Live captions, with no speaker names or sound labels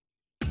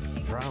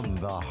From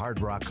the Hard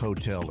Rock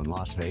Hotel in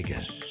Las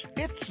Vegas,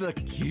 it's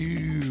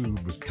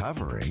theCUBE,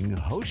 covering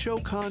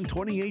HoshoCon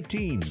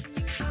 2018.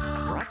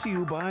 Brought to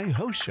you by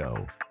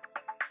Hosho.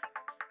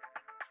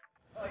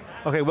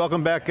 Okay,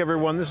 welcome back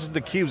everyone. This is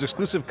theCUBE's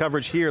exclusive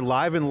coverage here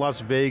live in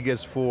Las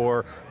Vegas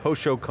for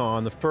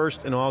HoshoCon, the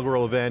first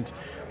inaugural event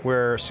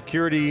where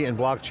security and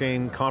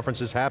blockchain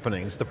conference is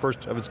happening. It's the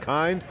first of its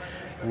kind,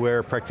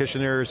 where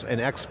practitioners and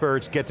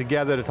experts get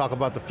together to talk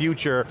about the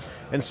future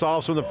and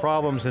solve some of the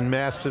problems and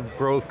massive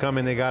growth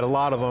coming. They got a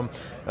lot of them.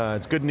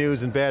 It's good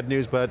news and bad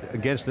news, but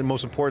against the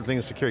most important thing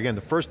is security. Again,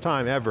 the first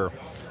time ever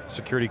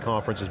security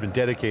conference has been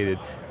dedicated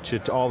to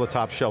all the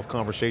top shelf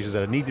conversations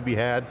that need to be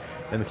had,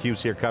 and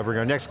theCUBE's here covering.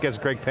 Our next guest is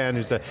Greg Pinn,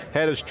 who's the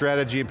head of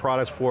strategy and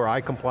products for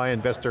iComply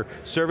Investor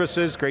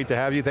Services. Great to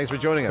have you, thanks for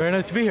joining us. Very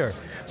nice to be here.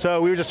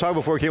 So we were just talking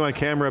before we came on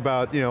camera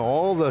about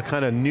all the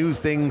kind of new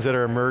things that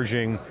are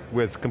emerging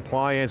with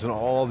compliance and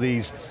all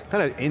these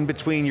kind of in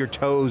between your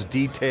toes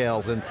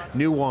details and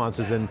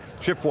nuances and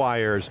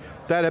tripwires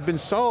that have been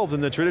solved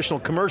in the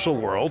traditional commercial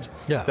world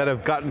that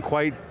have gotten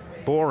quite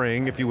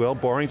boring, if you will.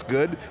 Boring's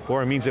good,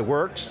 boring means it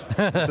works,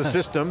 it's a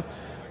system.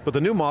 But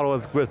the new model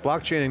with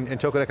blockchain and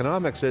token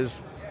economics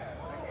is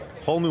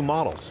whole new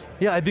models.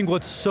 Yeah, I think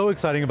what's so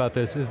exciting about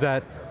this is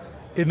that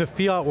in the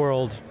fiat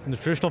world, in the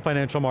traditional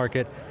financial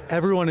market,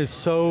 everyone is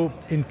so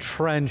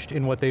entrenched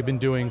in what they've been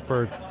doing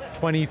for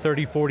 20,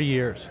 30, 40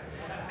 years.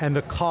 And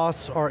the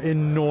costs are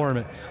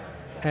enormous.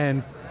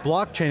 And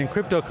blockchain and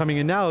crypto coming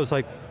in now is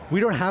like,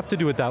 we don't have to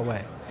do it that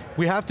way.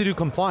 We have to do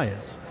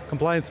compliance.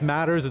 Compliance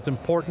matters, it's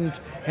important,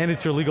 and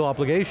it's your legal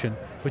obligation,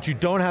 but you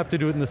don't have to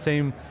do it in the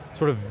same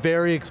sort of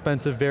very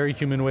expensive, very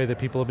human way that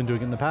people have been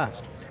doing it in the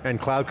past. And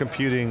cloud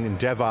computing and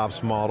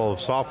DevOps model of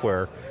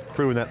software,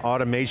 proving that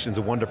automation is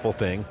a wonderful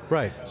thing.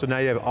 Right. So now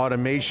you have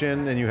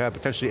automation and you have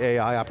potentially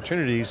AI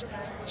opportunities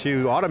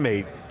to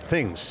automate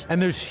things.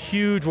 And there's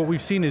huge, what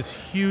we've seen is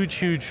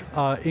huge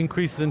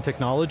increases in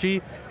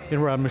technology, in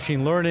around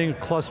machine learning,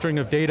 clustering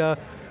of data,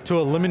 to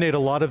eliminate a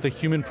lot of the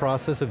human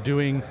process of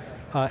doing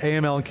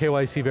AML and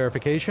KYC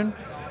verification,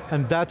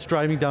 and that's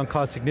driving down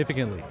costs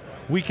significantly.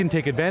 We can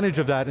take advantage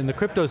of that in the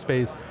crypto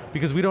space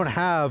because we don't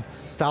have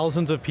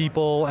thousands of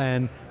people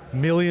and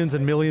millions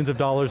of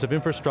dollars of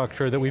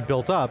infrastructure that we've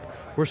built up.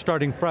 We're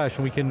starting fresh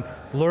and we can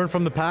learn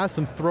from the past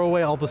and throw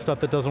away all the stuff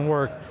that doesn't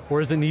work or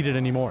isn't needed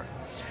anymore.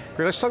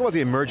 Great, let's talk about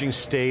the emerging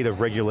state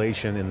of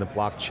regulation in the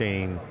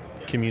blockchain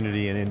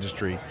community and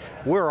industry.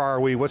 Where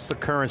are we? What's the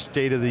current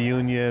state of the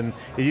union?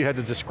 If you had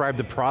to describe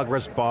the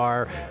progress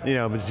bar,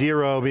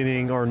 0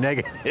 meaning, or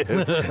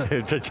negative,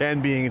 to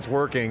 10 being it's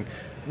working.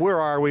 Where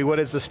are we? What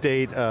is the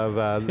state of?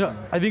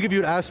 I think if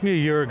you'd asked me a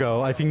year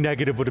ago, I think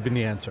negative would have been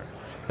the answer.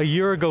 A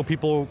year ago,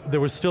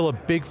 there was still a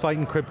big fight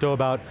in crypto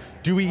about,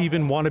 do we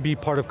even want to be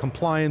part of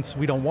compliance?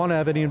 We don't want to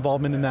have any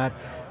involvement in that,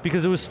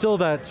 because it was still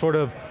that sort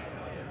of,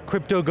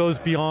 crypto goes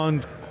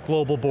beyond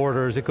global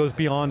borders, it goes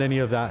beyond any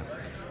of that.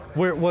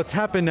 What's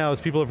happened now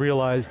is people have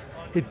realized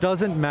it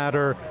doesn't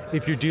matter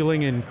if you're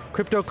dealing in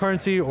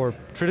cryptocurrency or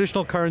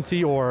traditional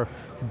currency or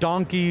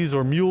donkeys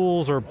or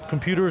mules or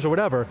computers or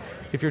whatever.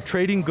 If you're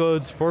trading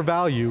goods for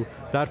value,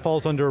 that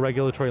falls under a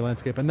regulatory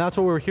landscape. And that's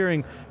what we're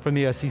hearing from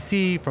the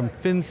SEC, from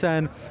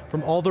FinCEN,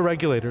 from all the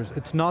regulators.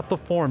 It's not the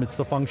form, it's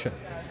the function.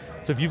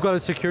 So if you've got a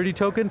security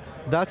token,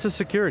 that's a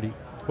security,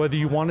 whether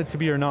you want it to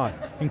be or not.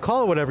 You can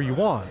call it whatever you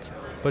want,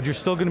 but you're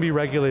still going to be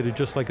regulated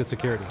just like a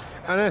security.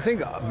 And I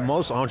think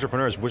most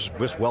entrepreneurs wish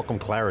welcome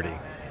clarity.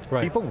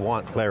 Right. People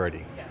want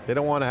clarity. They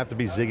don't want to have to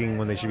be zigging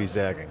when they should be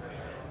zagging.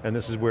 And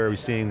this is where we're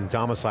seeing the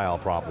domicile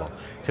problem.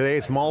 Today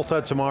it's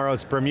Malta, tomorrow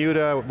it's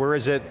Bermuda, where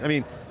is it? I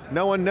mean,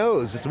 no one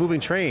knows, it's a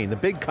moving train. The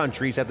big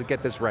countries have to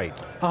get this right.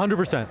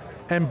 100%.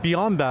 And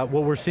beyond that,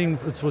 what we're seeing,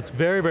 what's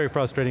very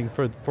frustrating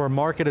for a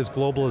market as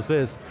global as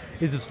this,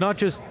 is it's not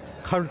just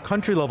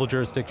country level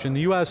jurisdiction. In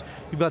the US,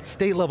 you've got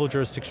state level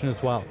jurisdiction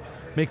as well.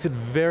 Makes it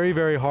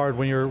very hard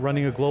when you're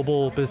running a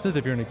global business,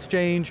 if you're an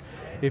exchange,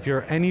 if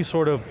you're any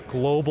sort of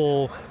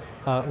global,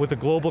 with a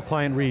global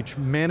client reach,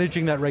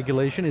 managing that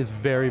regulation is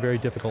very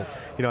difficult.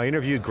 I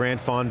interviewed Grant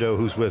Fondo,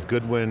 who's with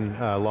Goodwin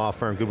law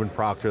firm, Goodwin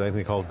Proctor, I think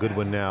they call it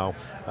Goodwin now.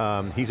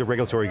 He's a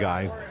regulatory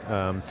guy.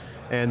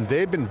 And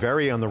they've been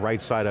very on the right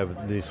side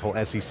of this whole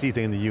SEC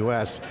thing in the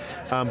US.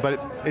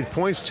 But it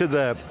points to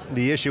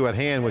the issue at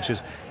hand, which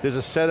is there's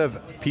a set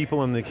of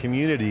people in the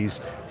communities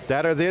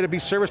that are there to be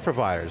service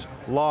providers,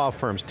 law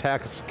firms,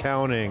 tax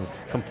accounting,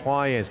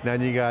 compliance. Now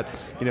you got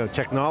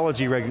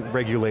technology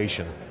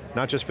regulation,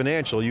 not just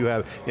financial. You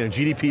have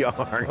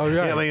GDPR. Oh,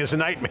 yeah. It's a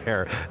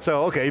nightmare.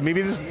 So okay,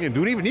 maybe this,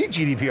 don't even need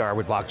GDPR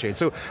with blockchain.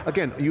 So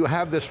again, you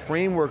have this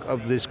framework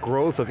of this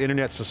growth of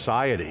internet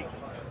society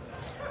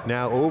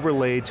now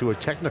overlaid to a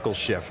technical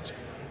shift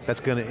that's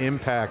going to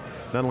impact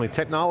not only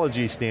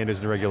technology standards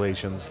and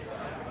regulations,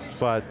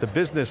 but the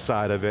business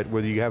side of it,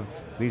 where you have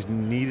these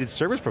needed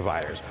service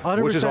providers,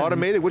 100%. Which is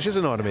automated, which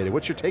isn't automated.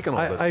 What's your take on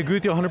all this? I agree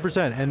with you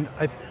 100%, and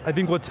I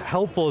think what's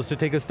helpful is to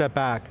take a step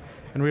back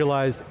and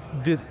realize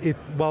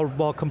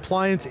while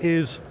compliance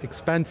is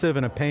expensive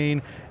and a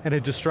pain and a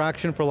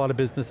distraction for a lot of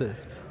businesses,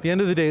 at the end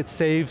of the day it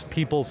saves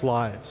people's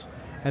lives.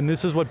 And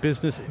this is what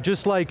business,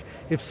 just like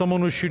if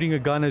someone was shooting a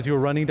gun as you were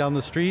running down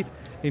the street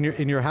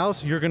in your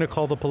house, you're going to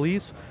call the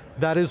police.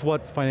 That is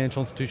what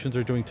financial institutions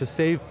are doing to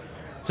save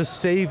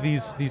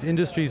these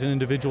industries and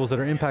individuals that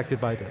are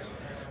impacted by this.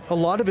 A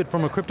lot of it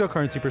from a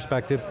cryptocurrency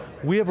perspective,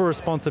 we have a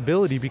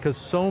responsibility because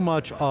so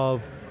much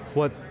of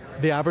what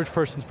the average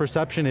person's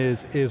perception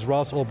is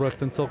Ross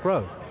Ulbricht and Silk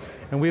Road.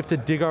 And we have to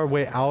dig our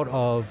way out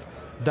of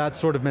that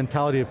sort of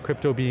mentality of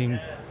crypto being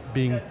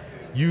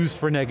used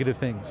for negative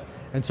things.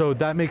 And so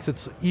that makes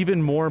it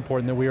even more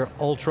important that we are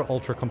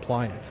ultra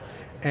compliant.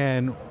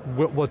 And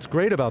what's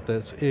great about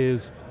this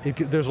is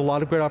there's a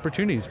lot of great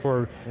opportunities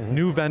for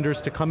new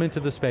vendors to come into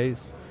the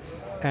space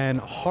and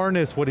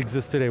harness what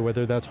exists today,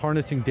 whether that's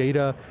harnessing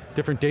data,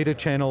 different data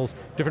channels,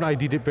 different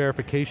ID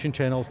verification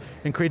channels,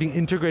 and creating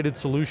integrated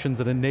solutions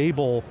that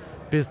enable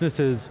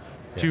businesses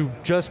to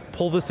just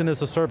pull this in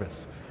as a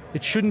service.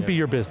 It shouldn't be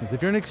your business.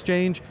 If you're an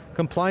exchange,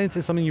 compliance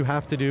is something you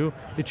have to do.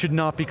 It should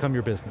not become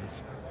your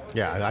business.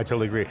 Yeah, I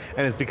totally agree.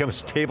 And it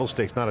becomes table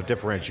stakes, not a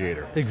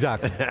differentiator.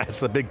 Exactly. That's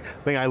the big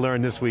thing I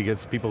learned this week,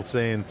 is people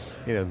saying,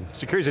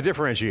 security is a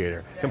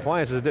differentiator.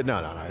 Compliance is no, you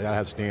gotta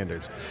have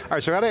standards. All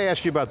right, so I got to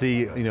ask you about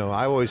the,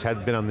 I always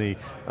had been on the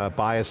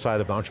bias side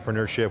of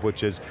entrepreneurship,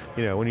 which is,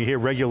 when you hear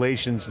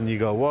regulations and you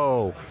go,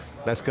 whoa,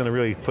 that's going to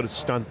really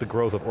stunt the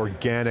growth of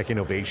organic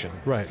innovation.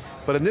 Right.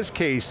 But in this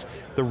case,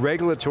 the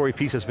regulatory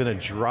piece has been a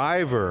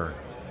driver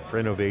for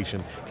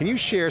innovation. Can you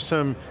share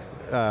some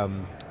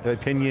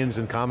opinions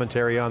and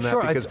commentary on that?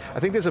 Sure, because I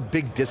think there's a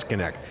big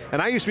disconnect.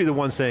 And I used to be the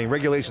one saying,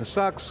 regulation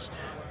sucks,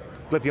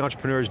 let the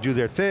entrepreneurs do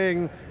their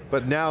thing,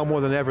 but now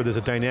more than ever there's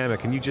a dynamic.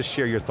 Can you just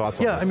share your thoughts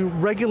on this? Yeah, I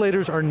mean,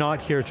 regulators are not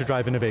here to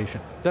drive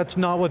innovation. That's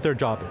not what their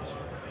job is.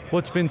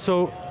 What's been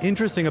so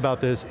interesting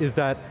about this is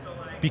that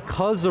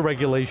because the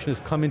regulation has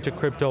come into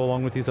crypto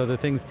along with these other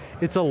things,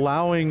 it's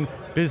allowing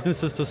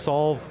businesses to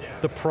solve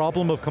the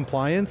problem of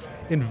compliance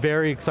in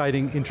very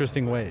exciting,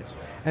 interesting ways.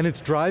 And it's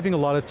driving a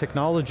lot of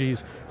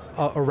technologies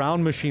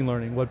around machine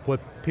learning. What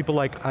people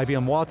like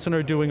IBM Watson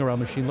are doing around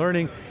machine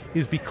learning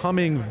is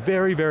becoming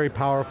very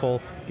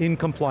powerful in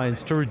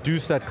compliance to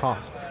reduce that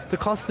cost. The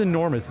cost is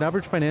enormous. An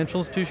average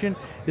financial institution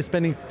is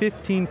spending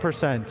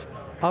 15%,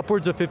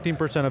 upwards of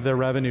 15% of their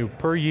revenue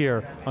per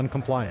year on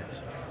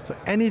compliance. So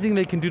anything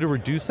they can do to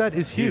reduce that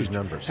is huge. Huge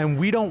numbers. And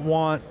we don't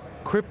want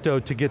crypto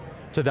to get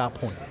to that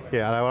point.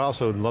 Yeah, and I would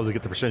also love to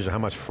get the percentage of how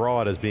much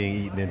fraud is being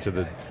eaten into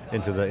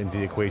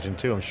the equation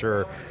too. I'm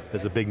sure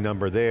there's a big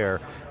number there.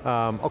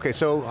 Okay,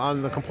 so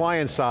on the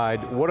compliance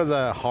side, what are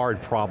the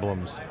hard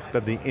problems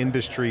that the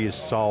industry is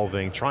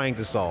solving, trying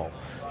to solve?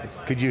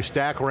 Could you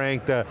stack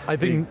rank the— I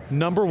think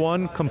number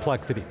one,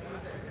 complexity.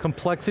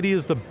 Complexity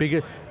is the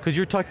biggest, because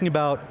you're talking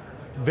about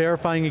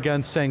verifying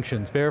against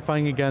sanctions,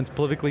 verifying against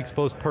politically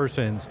exposed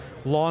persons,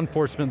 law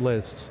enforcement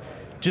lists,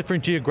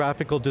 different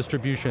geographical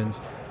distributions,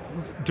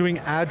 doing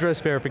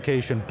address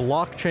verification,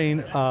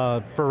 blockchain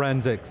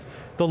forensics.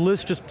 The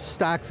list just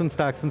stacks and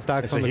stacks and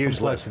stacks on the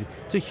complexity.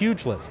 It's a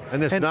huge list.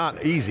 And it's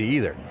not easy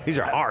either. These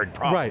are hard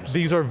problems. Right,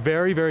 these are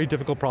very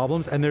difficult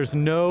problems, and there's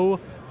no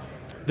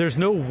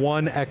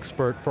one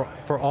expert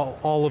for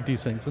all of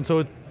these things. And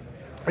so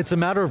it's a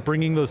matter of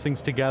bringing those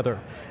things together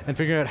and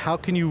figuring out how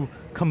can you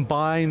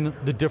combine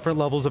the different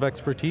levels of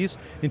expertise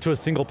into a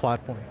single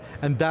platform.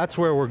 And that's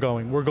where we're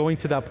going. We're going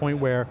to that point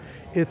where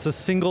it's a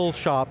single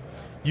shop.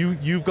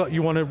 You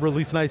want to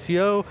release an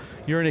ICO,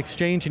 you're an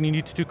exchange and you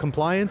need to do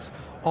compliance.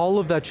 All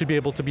of that should be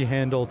able to be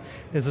handled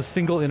as a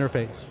single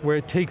interface where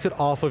it takes it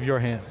off of your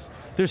hands.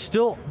 There's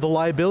still, the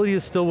liability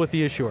is still with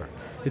the issuer.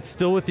 It's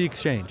still with the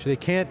exchange. They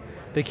can't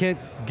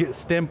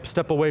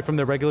step away from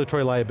their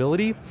regulatory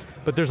liability,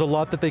 but there's a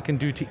lot that they can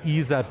do to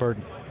ease that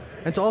burden.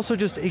 And to also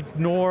just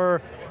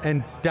ignore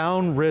and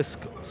down risk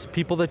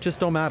people that just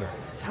don't matter.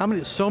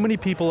 So many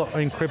people are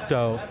in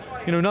crypto,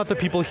 not the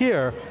people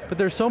here, but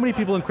there's so many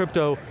people in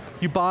crypto,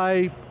 you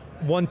buy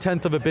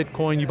 1/10 of a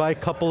Bitcoin, you buy a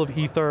couple of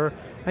Ether,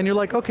 and you're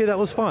like, okay, that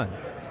was fun.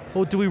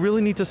 Well, do we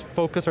really need to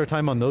focus our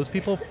time on those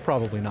people?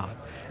 Probably not.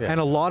 Yeah. And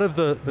a lot of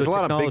there's a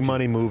lot of big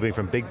money moving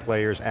from big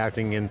players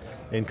acting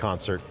in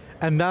concert.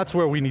 And that's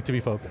where we need to be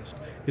focused,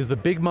 is the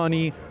big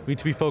money. We need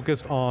to be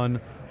focused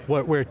on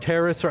where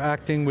terrorists are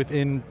acting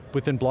within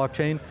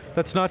blockchain.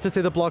 That's not to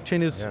say that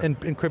blockchain is,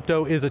 and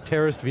crypto is a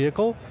terrorist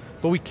vehicle,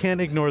 but we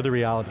can't ignore the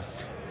reality.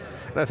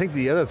 And I think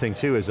the other thing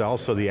too is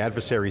also the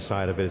adversary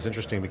side of it is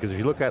interesting, because if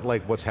you look at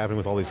what's happening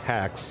with all these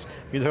hacks,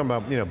 you're talking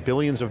about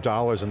billions of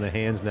dollars in the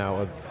hands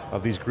now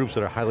of these groups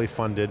that are highly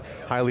funded,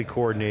 highly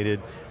coordinated,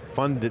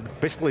 funded,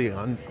 basically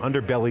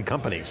underbelly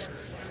companies.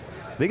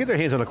 They get their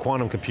hands on a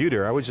quantum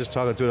computer. I was just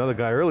talking to another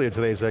guy earlier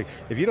today, it's like,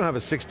 if you don't have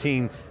a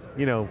 16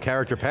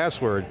 character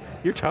password,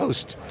 you're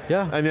toast.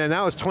 Yeah. I mean,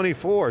 now it's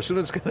 24, soon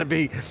it's going to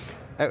be,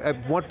 at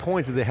what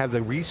point do they have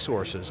the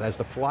resources as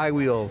the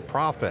flywheel of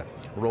profit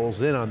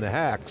rolls in on the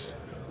hacks?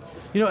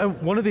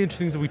 And one of the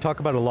interesting things that we talk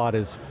about a lot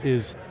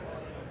is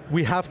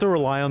we have to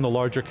rely on the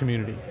larger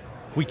community.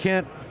 You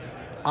can't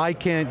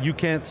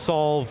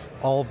solve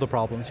all of the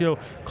problems.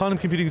 Quantum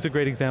computing is a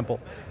great example.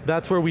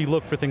 That's where we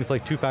look for things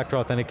like two-factor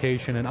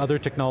authentication and other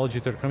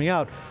technologies that are coming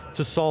out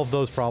to solve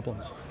those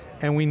problems.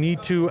 And we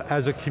need to,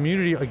 as a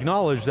community,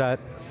 acknowledge that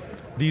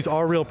these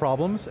are real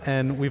problems,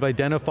 and we've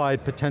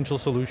identified potential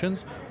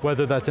solutions,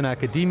 whether that's in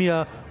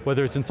academia,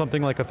 whether it's in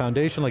something like a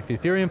foundation, like the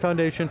Ethereum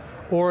Foundation,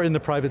 or in the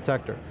private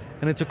sector.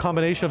 And it's a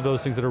combination of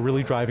those things that are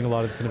really driving a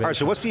lot of this innovation. All right,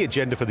 so what's the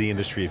agenda for the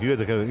industry? If you had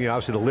to go,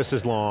 obviously the list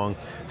is long.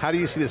 How do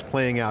you see this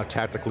playing out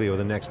tactically over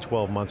the next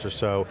 12 months or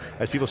so,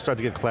 as people start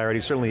to get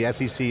clarity? Certainly the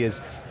SEC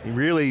is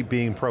really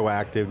being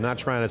proactive, not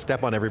trying to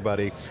step on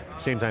everybody, at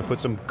the same time put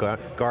some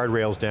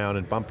guardrails down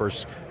and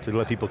bumpers to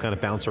let people kind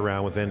of bounce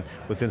around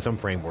within some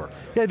framework.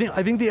 Yeah,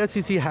 I think the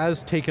SEC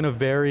has taken a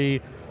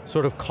very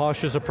sort of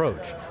cautious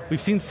approach. We've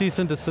seen cease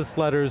and desist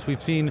letters,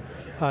 we've seen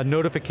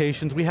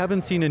notifications, we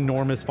haven't seen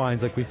enormous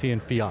fines like we see in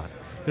fiat.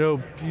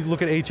 You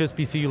look at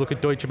HSBC, you look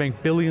at Deutsche Bank,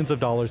 billions of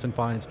dollars in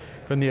fines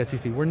from the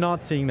SEC. We're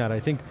not seeing that. I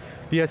think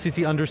the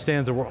SEC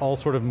understands that we're all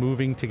sort of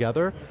moving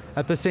together.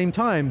 At the same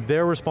time,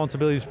 their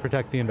responsibility is to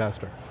protect the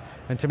investor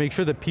and to make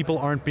sure that people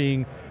aren't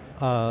being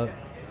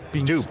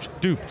duped.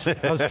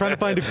 I was trying to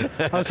find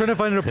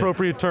an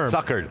appropriate term.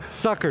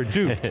 Suckered,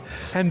 duped.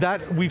 And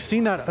that, we've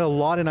seen that a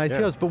lot in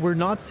ICOs, but we're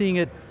not seeing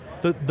it,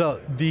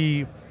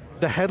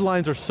 the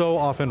headlines are so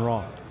often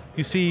wrong.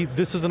 You see,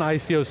 this is an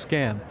ICO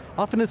scam.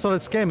 Often it's not a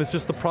scam, it's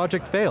just the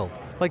project failed.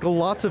 Like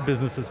lots of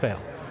businesses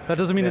fail. That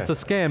doesn't mean it's a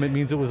scam, it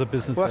means it was a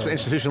business failure. That's what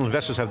institutional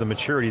investors have the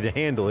maturity to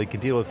handle. They can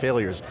deal with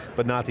failures,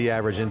 but not the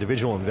average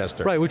individual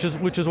investor. Right, which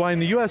is why in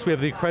the US we have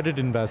the accredited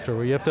investor,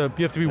 where you have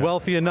to be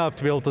wealthy enough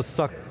to be able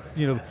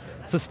to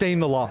sustain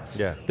the loss.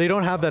 Yeah. They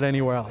don't have that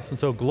anywhere else. And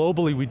so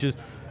globally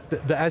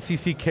the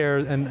SEC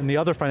cares and the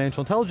other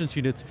financial intelligence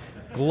units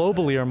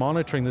globally are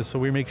monitoring this, so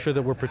we make sure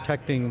that we're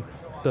protecting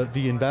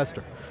the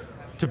investor.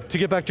 To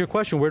get back to your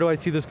question, where do I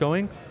see this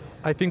going?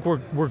 I think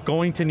we're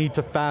going to need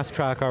to fast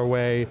track our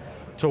way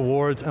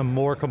towards a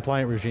more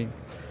compliant regime.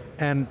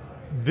 And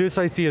this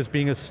I see as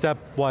being a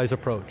stepwise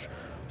approach.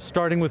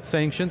 Starting with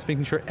sanctions,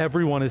 making sure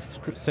everyone is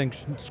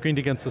screened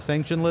against the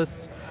sanction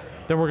lists.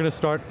 Then we're going to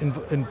start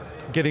in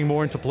getting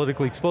more into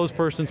politically exposed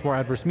persons, more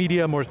adverse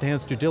media, more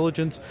enhanced due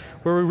diligence,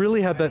 where we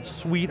really have that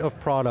suite of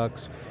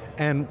products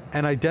and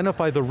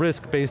identify the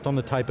risk based on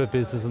the type of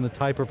business and the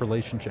type of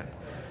relationship.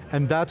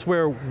 And that's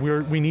where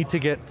we need to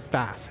get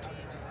fast.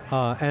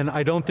 And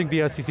I don't think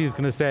the SEC is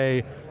going to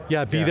say,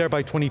 be there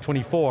by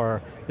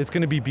 2024. It's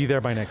going to be there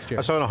by next year.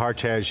 I saw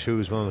Hartej,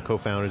 who's one of the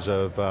co-founders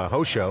of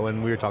Hosho,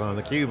 and we were talking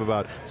on theCUBE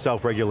about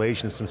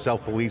self-regulation, some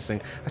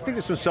self-policing. I think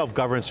there's some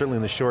self-governance, certainly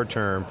in the short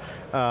term.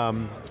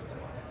 And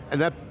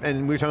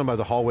we were talking about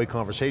the hallway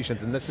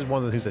conversations, and this is one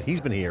of the things that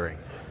he's been hearing.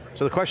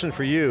 So the question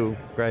for you,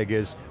 Greg,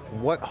 is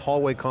what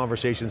hallway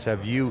conversations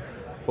have you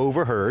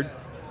overheard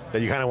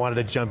that you kind of wanted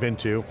to jump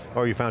into,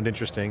 or you found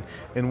interesting,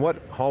 and what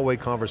hallway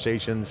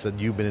conversations that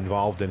you've been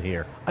involved in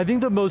here? I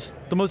think the most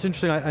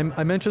interesting,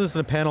 I mentioned this in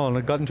a panel and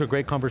I got into a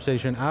great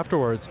conversation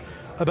afterwards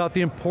about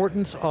the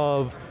importance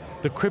of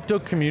the crypto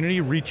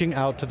community reaching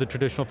out to the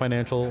traditional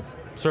financial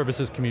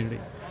services community.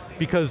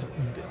 Because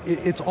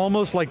it's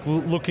almost like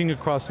looking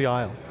across the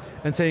aisle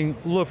and saying,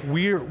 look,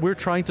 we're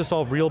trying to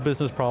solve real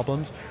business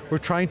problems, we're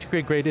trying to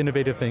create great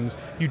innovative things,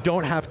 you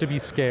don't have to be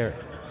scared.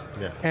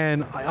 Yeah.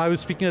 And I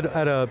was speaking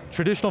at a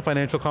traditional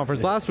financial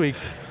conference last week,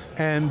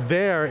 and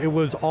there it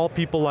was all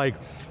people like,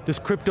 this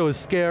crypto is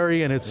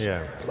scary and it's,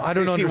 I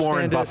don't understand it.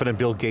 Warren Buffett and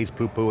Bill Gates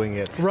poo-pooing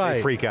it,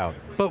 they freak out.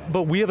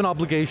 But we have an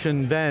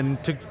obligation then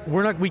to,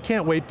 we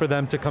can't wait for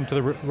them to come to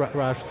the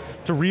rush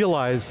to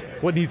realize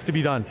what needs to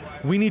be done.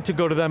 We need to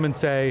go to them and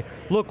say,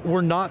 look,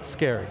 we're not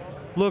scary.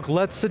 Look,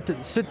 let's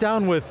sit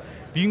down with,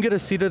 if you can get a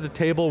seat at a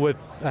table with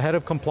a head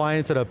of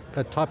compliance at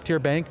a top tier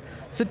bank,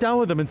 sit down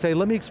with them and say,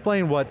 let me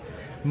explain what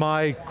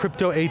my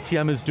crypto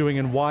ATM is doing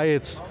and why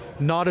it's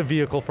not a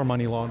vehicle for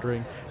money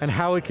laundering and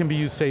how it can be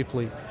used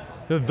safely.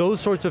 Those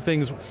sorts of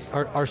things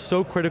are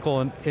so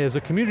critical as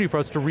a community for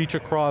us to reach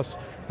across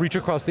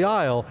the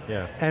aisle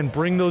and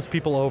bring those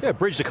people over. Yeah,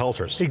 bridge the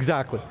cultures.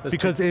 Exactly,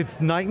 because it's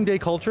night and day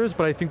cultures,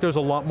 but I think there's a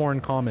lot more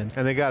in common.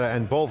 And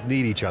and both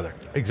need each other.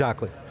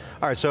 Exactly.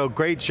 All right, so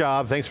great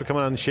job. Thanks for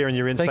coming on and sharing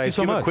your insights. Thank you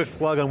so much. Give a quick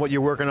plug on what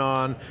you're working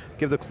on.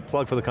 Give the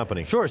plug for the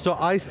company. Sure, so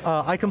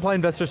iComply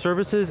Investor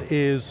Services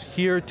is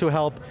here to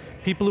help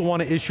people who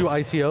want to issue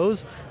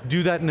ICOs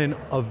do that in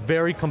a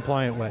very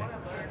compliant way.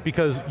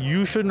 Because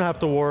you shouldn't have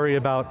to worry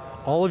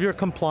about all of your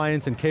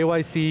compliance and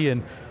KYC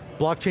and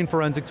blockchain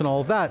forensics and all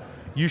of that.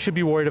 You should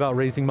be worried about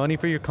raising money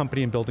for your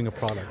company and building a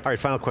product. All right,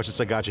 final question,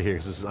 so I got you here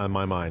because this is on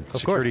my mind.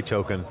 Security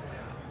token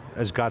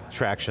has got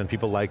traction,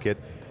 people like it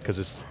because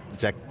it's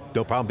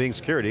no problem being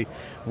security.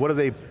 What are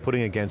they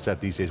putting against that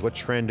these days? What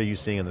trend are you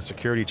seeing in the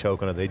security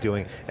token? Are they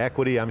doing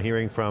equity? I'm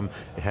hearing from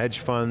hedge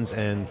funds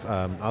and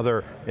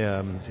other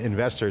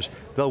investors,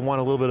 they'll want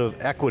a little bit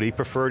of equity,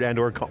 preferred and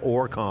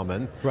or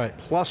common,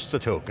 plus the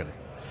token.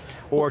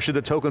 Or should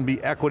the token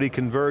be equity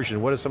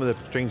conversion? What are some of the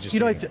things you're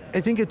seeing?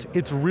 I think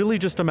it's really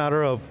just a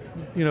matter of,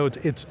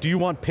 it's do you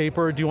want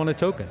paper or do you want a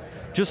token?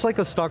 Just like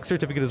a stock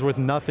certificate is worth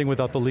nothing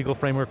without the legal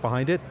framework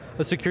behind it,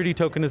 a security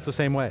token is the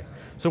same way.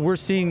 So we're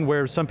seeing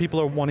where some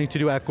people are wanting to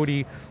do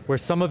equity, where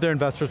some of their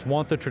investors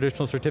want the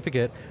traditional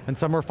certificate, and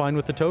some are fine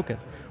with the token.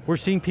 We're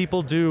seeing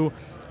people do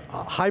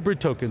hybrid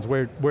tokens,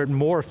 where it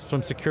morphs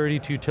from security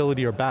to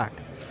utility or back,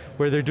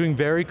 where they're doing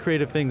very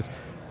creative things.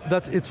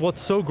 It's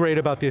what's so great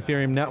about the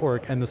Ethereum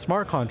network and the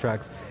smart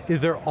contracts, is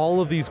there are all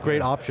of these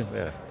great options.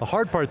 Yeah. The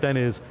hard part then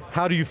is,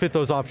 how do you fit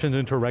those options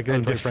into a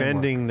regulatory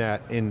defending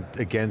that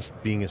against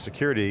being a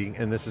security,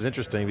 and this is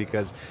interesting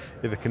because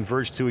if it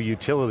converts to a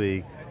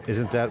utility,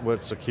 isn't that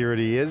what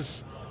security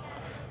is?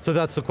 So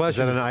that's the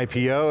question. Is that an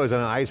IPO, is that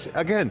an IC?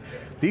 Again,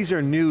 this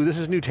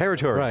is new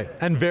territory. Right,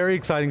 and very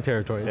exciting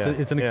territory. Yeah.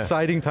 It's an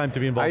exciting time to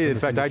be involved in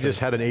this industry. I just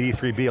had an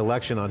 83B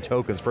election on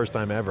tokens, first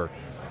time ever.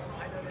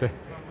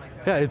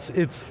 Yeah,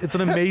 it's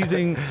an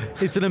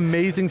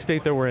amazing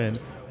state that we're in,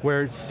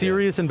 where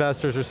serious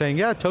investors are saying,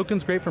 yeah,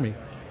 token's great for me.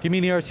 Give me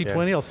an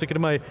ERC20, I'll stick it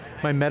in my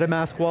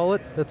MetaMask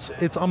wallet.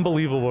 It's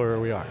unbelievable where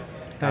we are.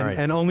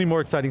 And only more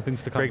exciting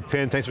things to come. Greg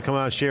Pinn, thanks for coming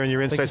on and sharing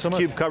your insights. Thank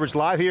you so theCUBE coverage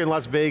live here in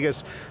Las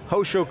Vegas.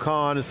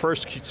 HoshoCon, the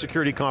first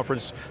security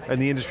conference in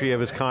the industry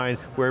of its kind,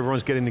 where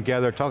everyone's getting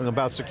together, talking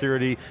about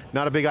security,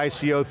 not a big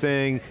ICO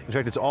thing. In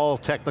fact, it's all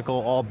technical,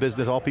 all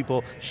business, all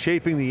people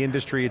shaping the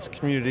industry, it's a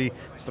community,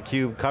 it's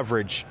theCUBE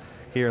coverage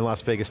here in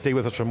Las Vegas. Stay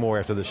with us for more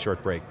after this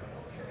short break.